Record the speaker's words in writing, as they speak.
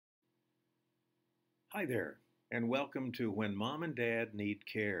Hi there, and welcome to When Mom and Dad Need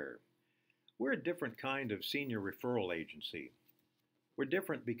Care. We're a different kind of senior referral agency. We're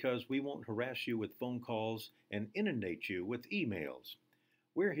different because we won't harass you with phone calls and inundate you with emails.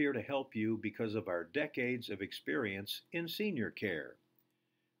 We're here to help you because of our decades of experience in senior care.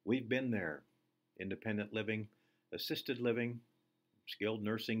 We've been there: independent living, assisted living, skilled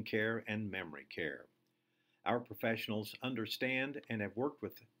nursing care, and memory care. Our professionals understand and have worked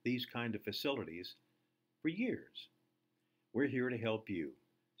with these kind of facilities for years. We're here to help you.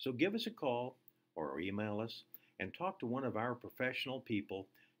 So give us a call or email us and talk to one of our professional people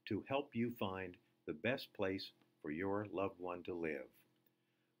to help you find the best place for your loved one to live.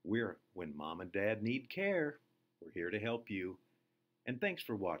 We're When Mom and Dad Need Care. We're here to help you. And thanks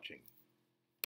for watching.